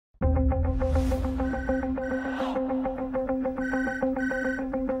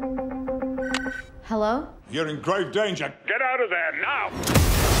Hello? You're in grave danger. Get out of there now!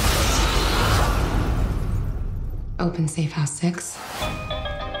 Open Safe House 6.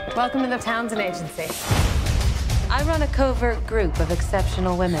 Welcome to the Townsend Agency. I run a covert group of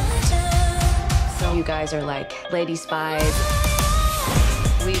exceptional women. So you guys are like lady spies.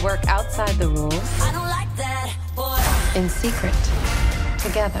 We work outside the rules. I don't like that, boy. In secret.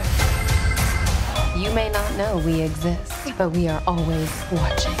 Together. You may not know we exist, but we are always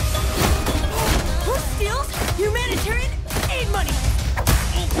watching. Who steals humanitarian aid money?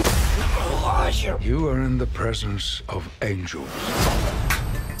 You are in the presence of angels.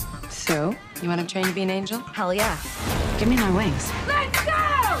 So, you want to train to be an angel? Hell yeah. Give me my wings. Let's go!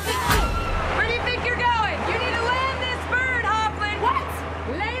 Where do you think you're going? You need to land this bird, Houghlin. What?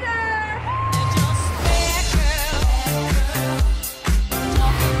 Later! Here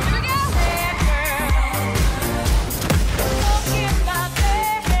we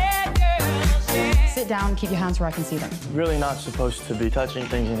go. Sit down, keep your hands where I can see them. Really not supposed to be touching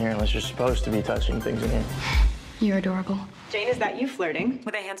things in here unless you're supposed to be touching things in here. You're adorable. Jane, is that you flirting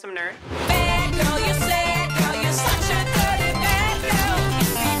with a handsome nerd? Bad girl, you sad girl, you're such a dirty bad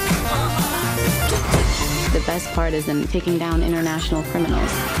girl. The best part isn't taking down international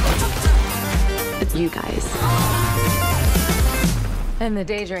criminals. It's you guys. And the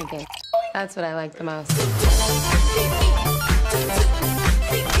day drinking. That's what I like the most.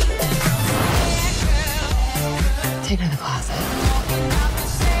 Take her to the closet.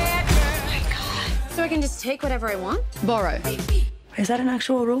 So I can just take whatever I want? Borrow. Is that an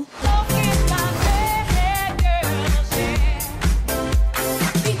actual rule?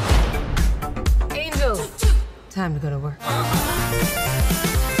 Angel! Time to go to work.